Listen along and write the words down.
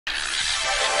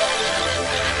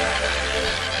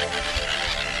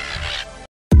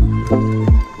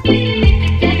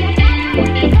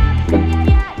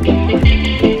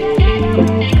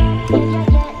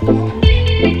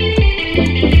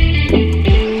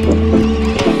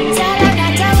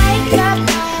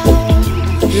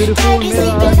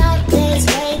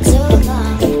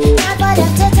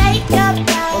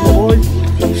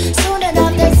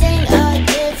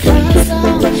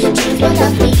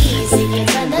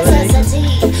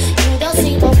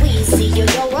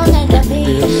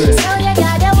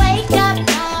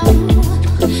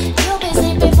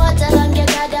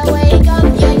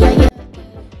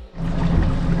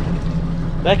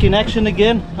back in action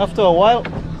again after a while.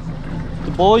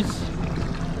 The boys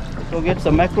go get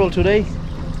some mackerel today.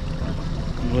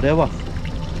 Whatever.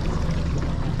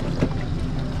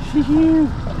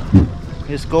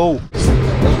 Let's go.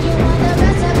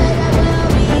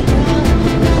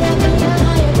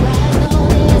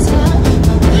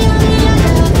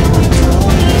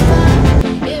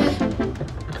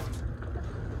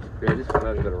 Yeah, this one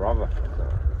has got a rubber.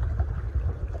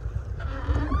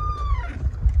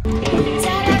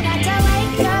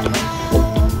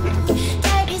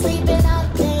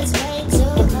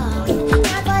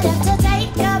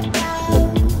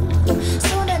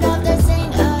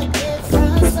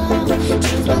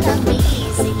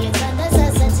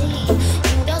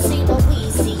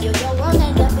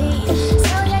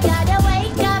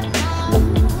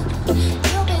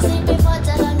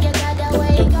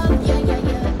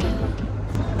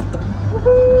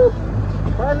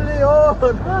 Finally on!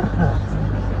 Good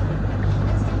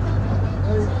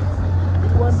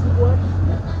one, good one.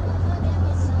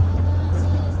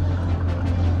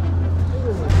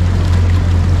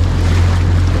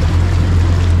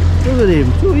 Look at him,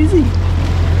 too easy.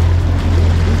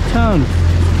 Big chance.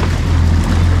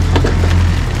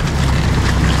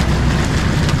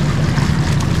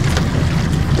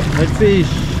 Red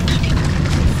fish.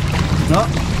 No.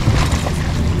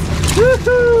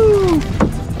 Woohoo!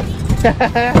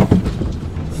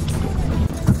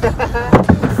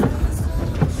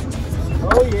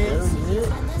 Oh yeah.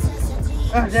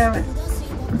 Oh damn it.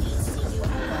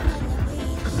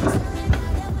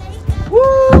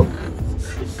 Woo!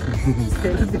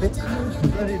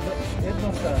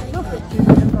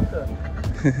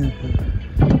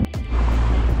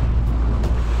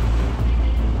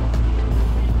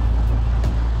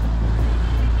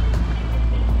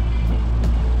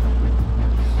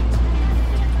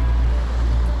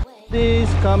 This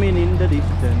coming in the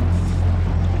distance.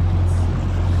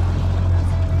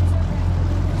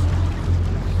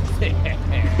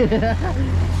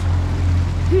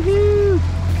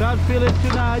 Can't feel it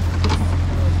tonight.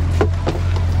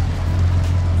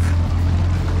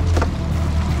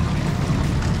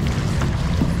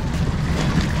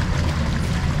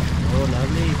 Oh,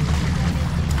 lovely.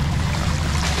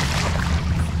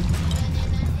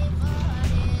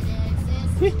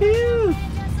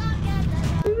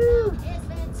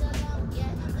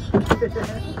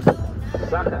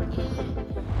 Sucker.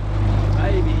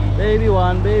 Baby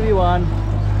one, baby one.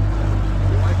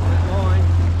 Away from that line.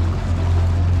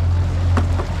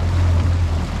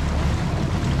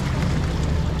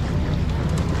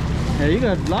 Hey, you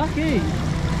got lucky.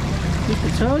 Keep the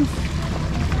chance.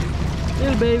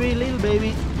 Little baby, little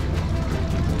baby.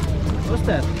 What's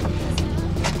that?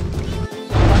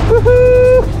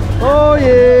 Woohoo! Oh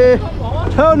yeah!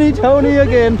 Tony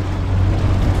again.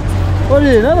 What is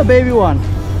it? Another baby one?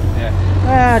 Yeah.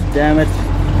 Ah, damn it.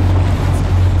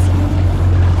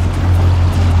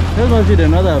 That must be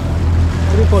another.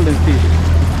 What do you call them fish?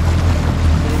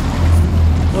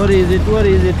 What is it? What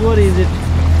is it? What is it?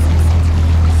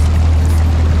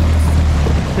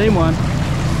 Same one.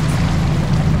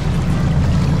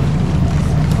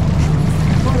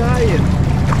 What are you?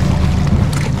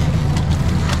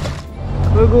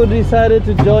 Gugu decided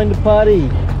to join the party.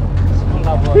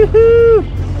 Small one. Woohoo!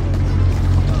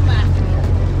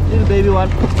 Little baby one.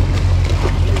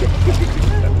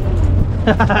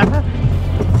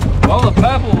 Well, the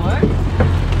purple, eh?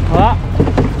 Ah.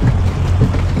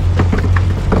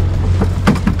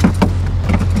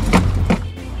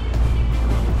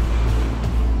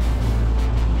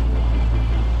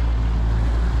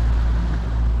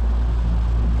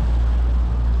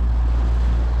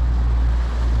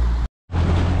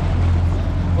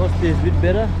 What's this? Bit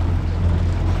better?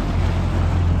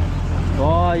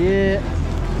 Oh yeah.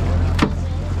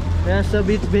 That's a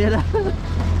bit better.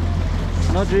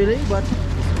 Not really, but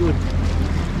it's good.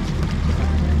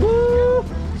 Woo!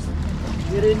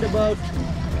 Get in the boat.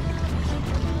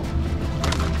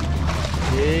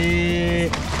 Yeah.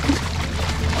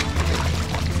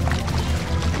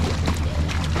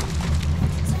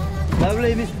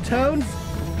 Lovely, Mr. Tones.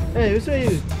 Hey, who's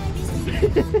you?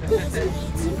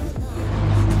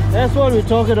 That's what we're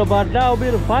talking about now, a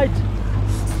bit of fight.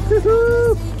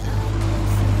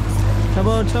 Come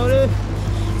on, Tony.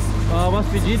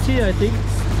 Must be GT, I think.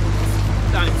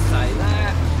 Don't say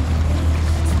that.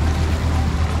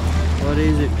 What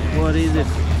is it? What is it?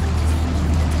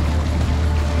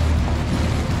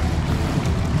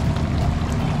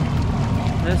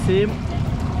 That's him.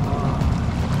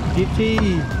 GT.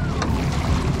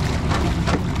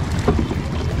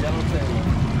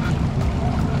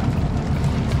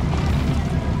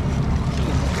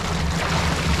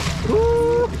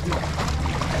 Woo!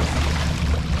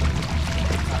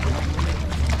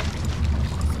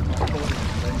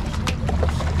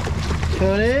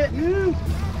 Curly.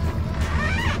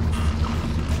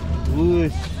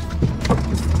 Whoosh.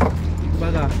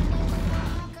 Baga.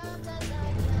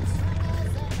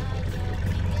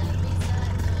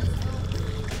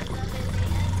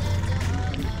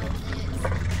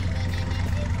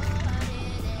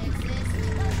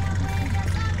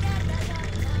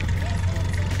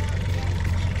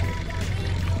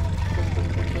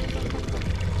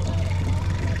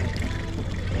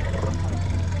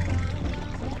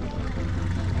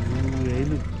 They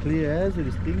look clear as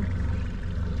this thing.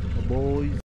 The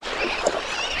boys.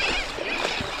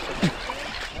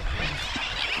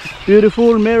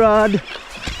 Beautiful mirrored.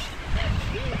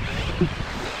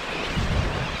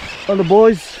 All the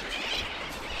boys.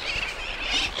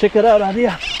 Check it out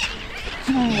here.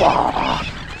 Wow.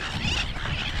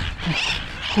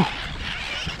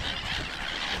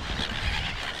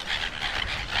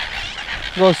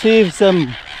 Go see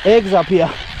some eggs up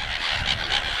here.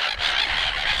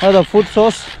 Other food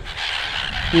source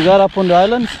you got up on the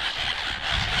islands.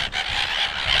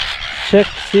 Check,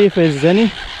 see if there's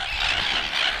any.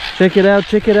 Check it out,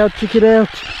 check it out, check it out.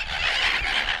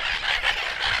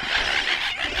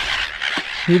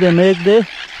 See them egg there?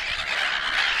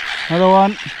 Another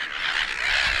one.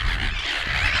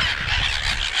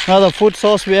 Another food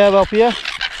source we have up here.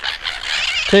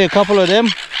 Take a couple of them.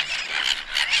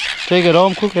 Take it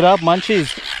home, cook it up,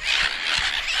 munchies.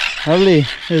 Lovely.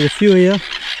 There's a few here.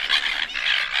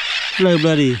 Like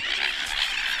bloody.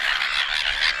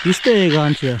 You stay,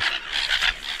 aren't you?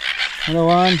 Another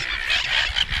one.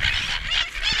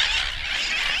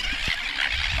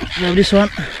 Grab this one.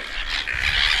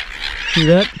 See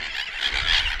that?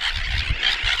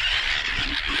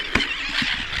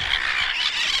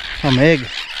 Some egg.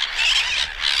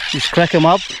 Just crack them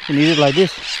up and eat it like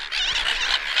this.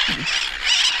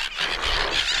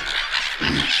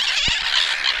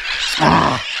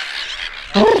 Ah.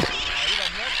 Oh.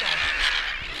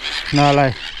 No,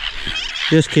 like,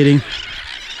 just kidding.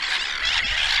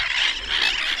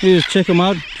 You just check them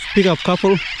out. Just pick up a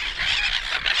couple.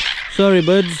 Sorry,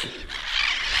 birds.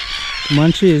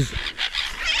 Munchies.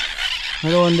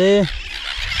 Another one there.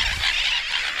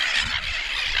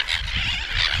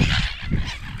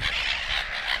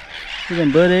 Look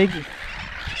at bird egg.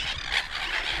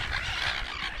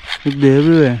 Look, they're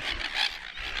everywhere.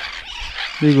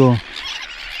 There you go.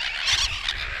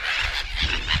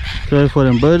 Sorry for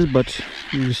them birds, but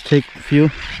you just take a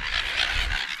few.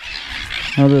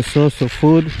 Another source of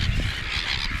food.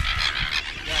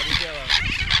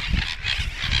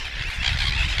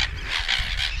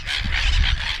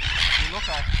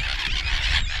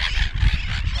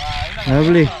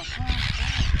 Lovely.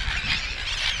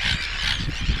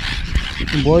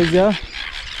 Boys, yeah.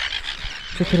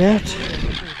 Check it out.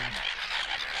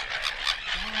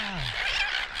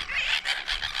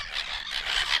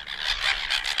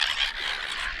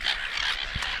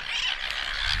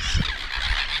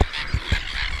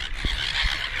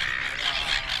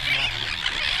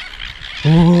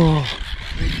 Oh,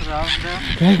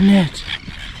 dragnet.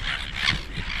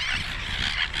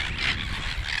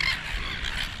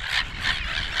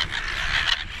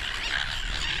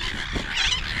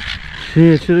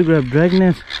 See, I should have grabbed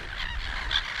dragnet.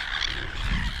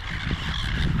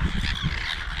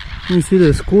 You see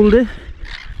the school there?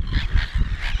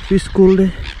 Fish school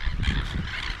there.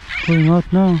 Going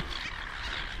out now.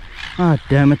 Ah,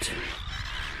 damn it.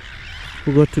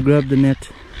 Forgot to grab the net.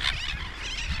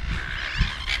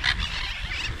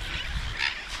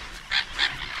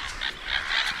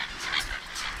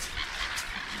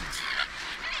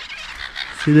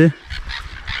 See there?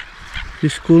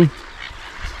 Fish school.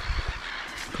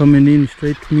 Coming in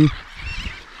straight to me.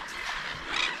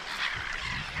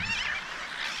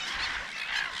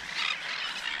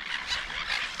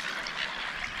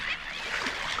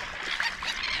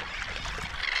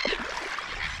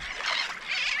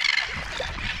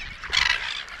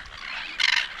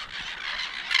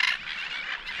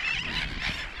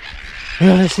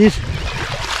 Well, that's it.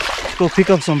 Let's go pick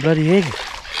up some bloody egg.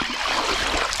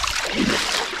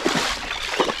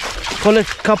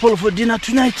 Collect a couple for dinner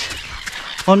tonight.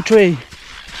 On tray.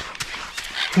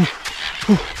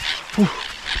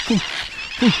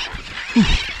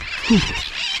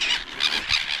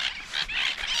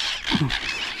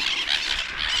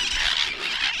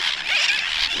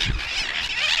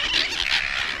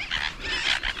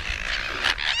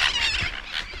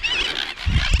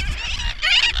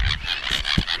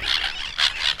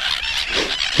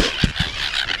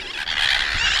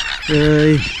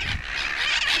 Hey.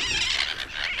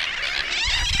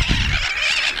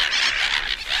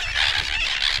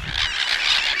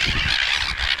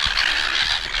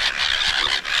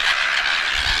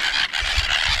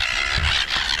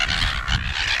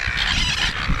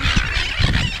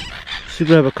 Let's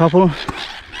grab a couple.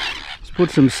 Let's put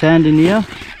some sand in here.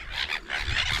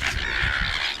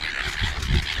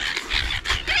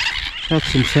 Chuck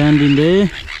some sand in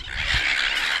there.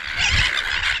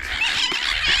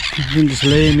 You can just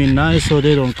lay them in nice so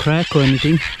they don't crack or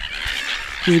anything.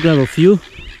 Just grab a few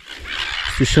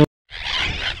to show.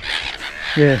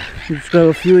 Yeah, just grab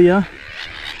a few here.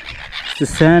 It's the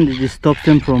sand, it just stops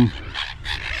them from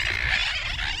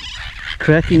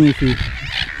cracking if you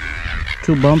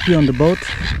too bumpy on the boat.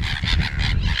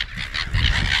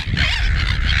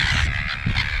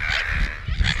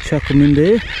 Chuck them in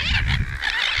there.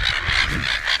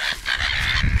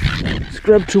 Let's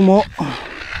grab two more.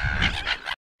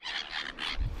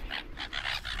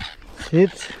 That's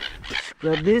it. Let's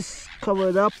grab this, cover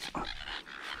it up,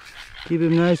 keep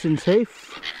him nice and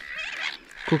safe.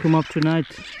 Cook him up tonight.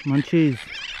 Munchies.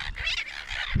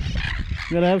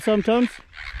 You gonna have some, Tons?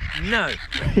 No.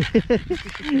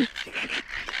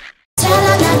 Tell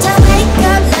her not to wake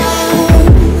up now.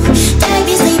 They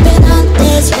be sleeping on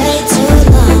this way too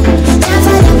long. Time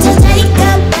for them to take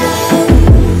a bow.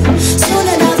 Soon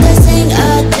enough to sing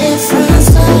a different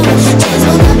song. Change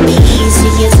will not be easy,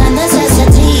 it's a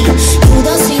necessity. You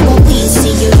don't see what we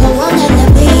see, you don't want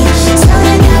enemy. So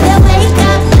you gotta wake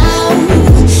up now.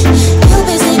 You'll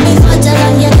be sleeping for too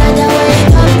long, you gotta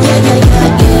wake up. Yeah, yeah, yeah,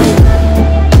 yeah.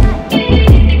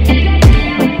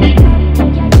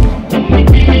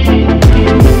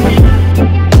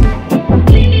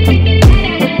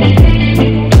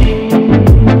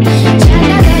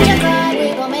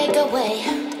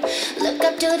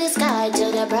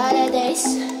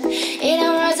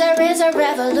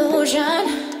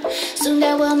 Soon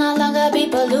there will no longer be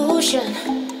pollution.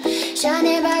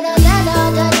 Shining brighter than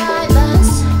all the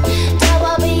diamonds. There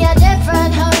will be a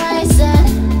different horizon.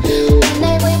 One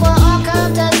day we will all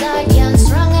come to Zion.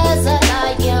 Strong as a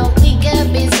lion, we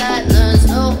can be silenced.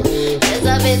 No, there's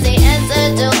a busy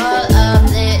answer to all of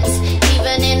this.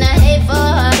 Even in a hateful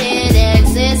heart it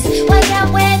exists. Why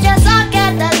can't we just all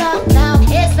get along now?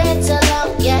 It's been too long,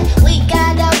 yeah. We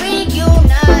gotta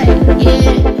reunite, yeah.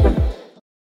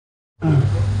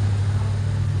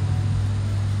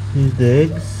 Here's the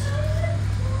eggs.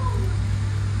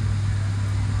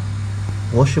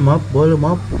 Wash them up, boil them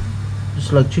up,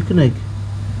 just like chicken egg.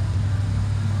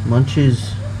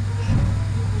 Munchies.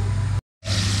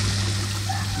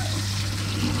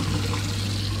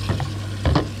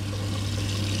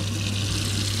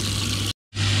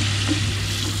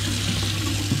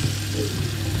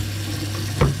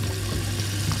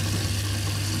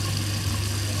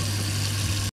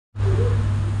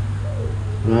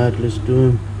 Right, let's do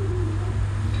them.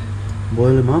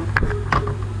 Boil them up.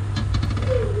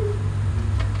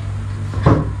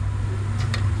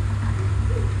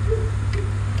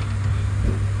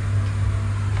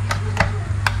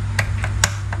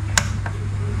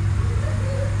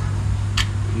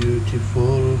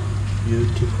 Beautiful,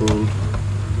 beautiful.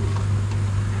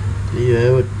 There you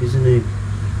have it, piece of egg.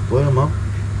 Boil them up,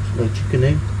 it's like chicken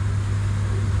egg.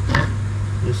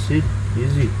 That's it,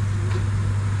 easy.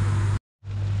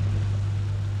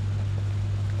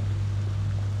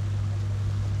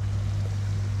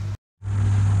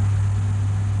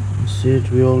 That's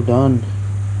it, we're all done.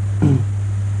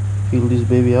 Fill this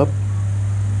baby up.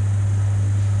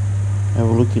 Have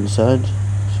a look inside,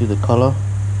 see the color.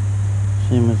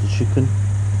 Same as the chicken.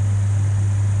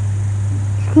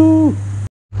 Let's go.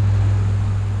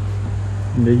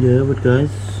 And there you have it,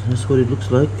 guys. That's what it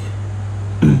looks like.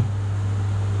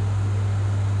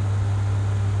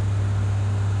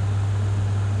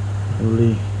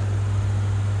 Only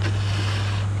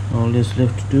all that's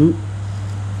left to do.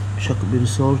 Chuck a bit of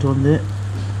salt on there.